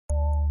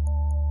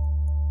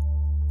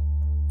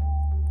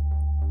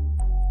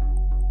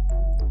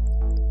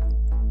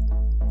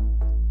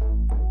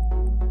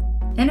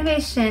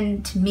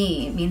Innovation to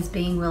me means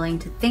being willing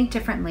to think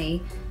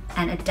differently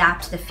and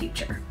adapt to the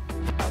future.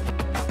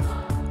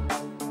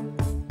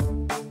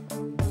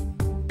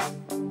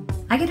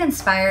 I get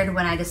inspired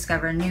when I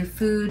discover new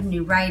food,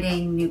 new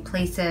writing, new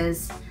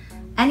places,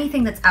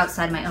 anything that's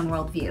outside my own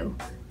worldview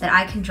that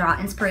I can draw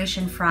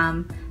inspiration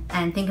from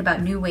and think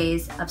about new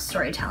ways of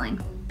storytelling.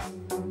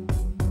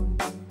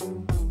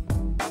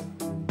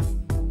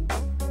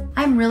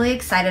 I'm really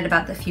excited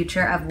about the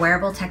future of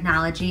wearable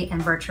technology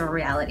and virtual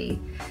reality.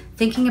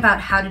 Thinking about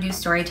how to do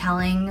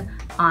storytelling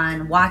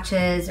on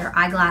watches or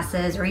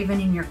eyeglasses or even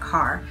in your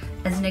car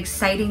is an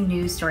exciting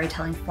new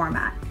storytelling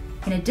format.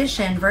 In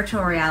addition,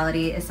 virtual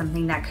reality is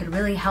something that could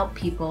really help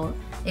people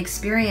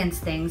experience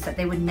things that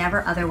they would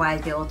never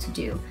otherwise be able to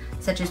do,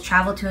 such as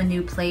travel to a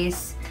new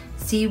place,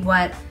 see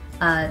what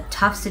a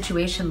tough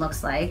situation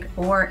looks like,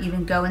 or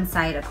even go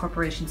inside a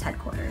corporation's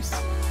headquarters.